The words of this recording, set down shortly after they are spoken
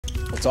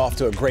It's off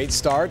to a great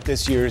start.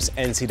 This year's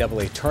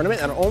NCAA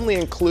Tournament and only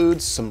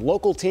includes some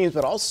local teams,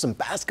 but also some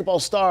basketball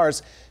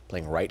stars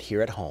playing right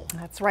here at home.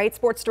 That's right.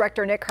 Sports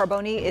director Nick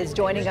Carboni is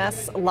joining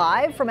us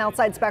live from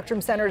outside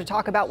Spectrum Center to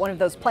talk about one of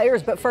those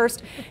players. But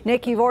first,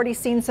 Nick, you've already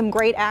seen some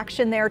great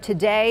action there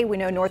today. We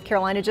know North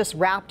Carolina just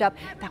wrapped up.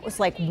 That was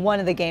like one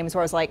of the games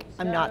where I was like,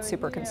 I'm not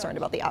super concerned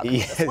about the outcome.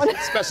 Yeah,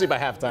 especially by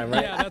halftime,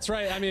 right? Yeah, that's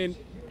right. I mean,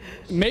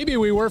 maybe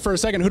we were for a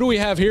second. Who do we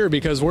have here?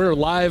 Because we're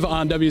live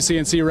on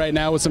WCNC right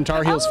now with some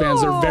Tar Heels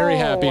fans. They're very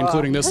happy,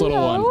 including this little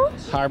one.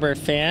 Harbor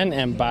fan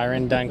and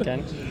Byron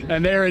Duncan.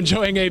 And they're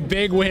enjoying a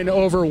big win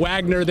over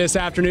Wagner this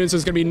afternoon. So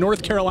it's going to be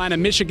North Carolina,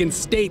 Michigan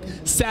State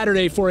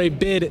Saturday for a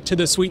bid to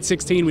the Sweet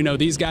 16. We know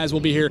these guys will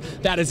be here.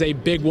 That is a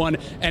big one.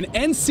 And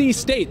NC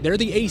State, they're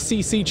the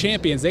ACC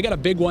champions. They got a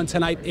big one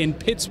tonight in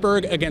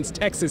Pittsburgh against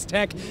Texas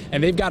Tech.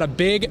 And they've got a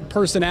big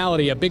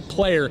personality, a big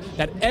player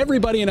that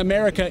everybody in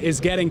America is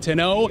getting to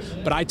know.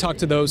 But I talk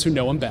to those who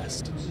know him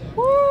best.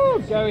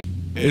 Woo, go.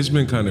 It's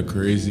been kind of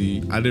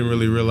crazy. I didn't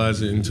really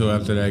realize it until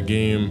after that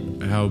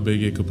game how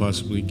big it could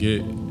possibly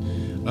get.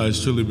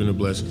 It's truly been a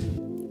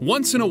blessing.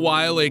 Once in a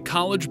while, a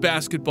college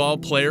basketball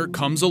player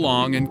comes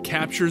along and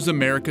captures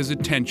America's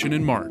attention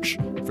in March.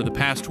 For the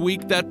past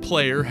week, that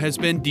player has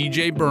been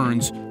DJ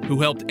Burns,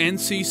 who helped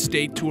NC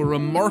State to a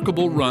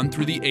remarkable run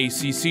through the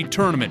ACC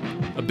Tournament.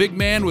 A big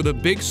man with a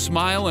big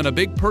smile and a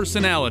big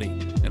personality,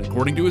 and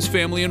according to his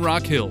family in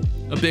Rock Hill,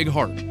 a big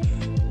heart.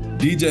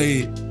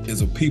 DJ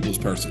is a people's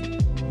person.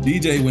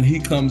 DJ, when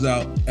he comes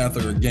out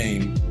after a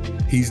game,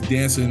 he's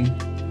dancing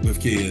with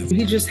kids.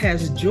 He just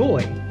has joy.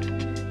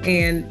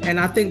 And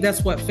I think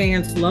that's what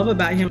fans love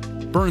about him.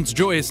 Burns'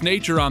 joyous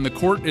nature on the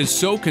court is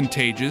so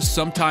contagious,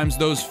 sometimes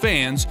those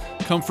fans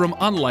come from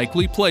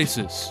unlikely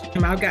places.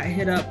 I got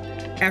hit up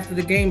after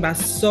the game by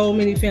so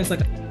many fans.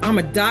 Like, I'm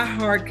a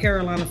diehard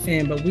Carolina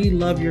fan, but we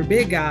love your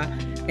big guy.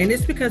 And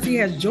it's because he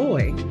has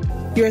joy.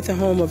 You're at the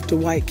home of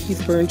Dwight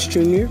Keith Burns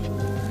Jr.,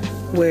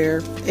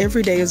 where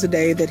every day is a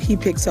day that he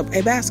picks up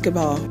a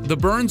basketball. The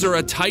Burns are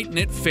a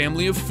tight-knit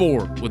family of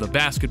four, with a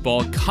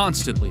basketball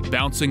constantly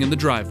bouncing in the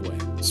driveway.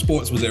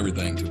 Sports was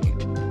everything to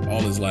him,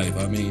 all his life.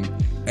 I mean,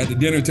 at the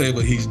dinner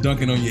table, he's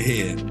dunking on your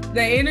head.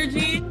 The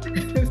energy,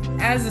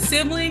 as a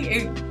sibling,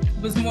 it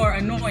was more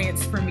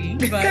annoyance for me,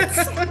 but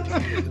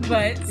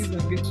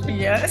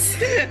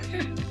yes,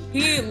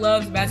 he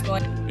loves basketball.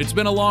 It's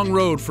been a long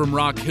road from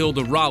Rock Hill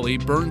to Raleigh.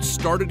 Burns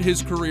started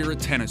his career at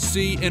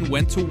Tennessee and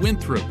went to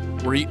Winthrop,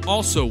 where he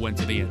also went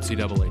to the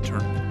NCAA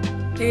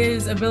Tournament.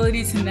 His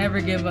ability to never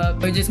give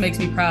up, it just makes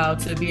me proud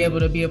to be able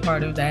to be a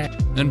part of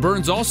that. And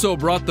Burns also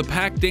brought the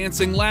pack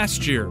dancing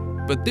last year.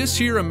 But this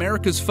year,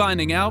 America's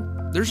finding out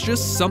there's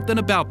just something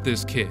about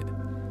this kid.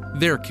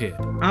 Their kid.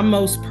 I'm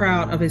most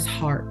proud of his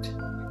heart.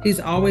 He's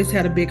always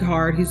had a big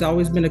heart. He's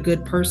always been a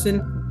good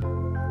person.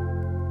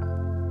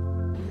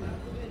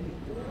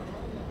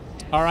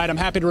 All right, I'm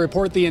happy to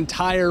report the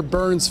entire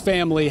Burns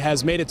family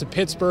has made it to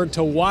Pittsburgh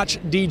to watch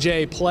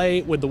DJ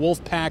play with the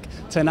Wolfpack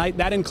tonight.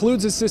 That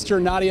includes his sister,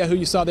 Nadia, who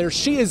you saw there.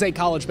 She is a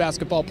college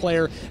basketball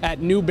player at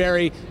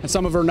Newberry, and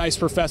some of her nice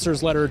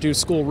professors let her do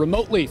school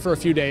remotely for a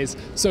few days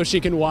so she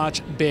can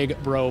watch Big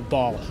Bro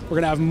ball. We're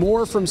going to have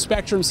more from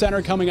Spectrum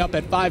Center coming up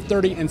at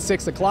 5:30 and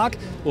 6 o'clock.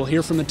 We'll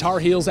hear from the Tar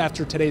Heels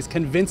after today's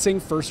convincing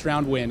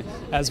first-round win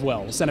as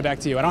well. We'll send it back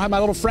to you. I don't have my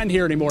little friend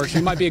here anymore. She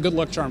might be a good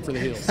luck charm for the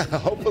Heels.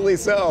 Hopefully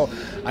so.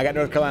 I got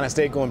North Carolina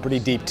State going pretty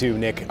deep too,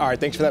 Nick. All right,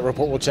 thanks for that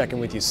report. We'll check in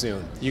with you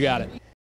soon. You got it.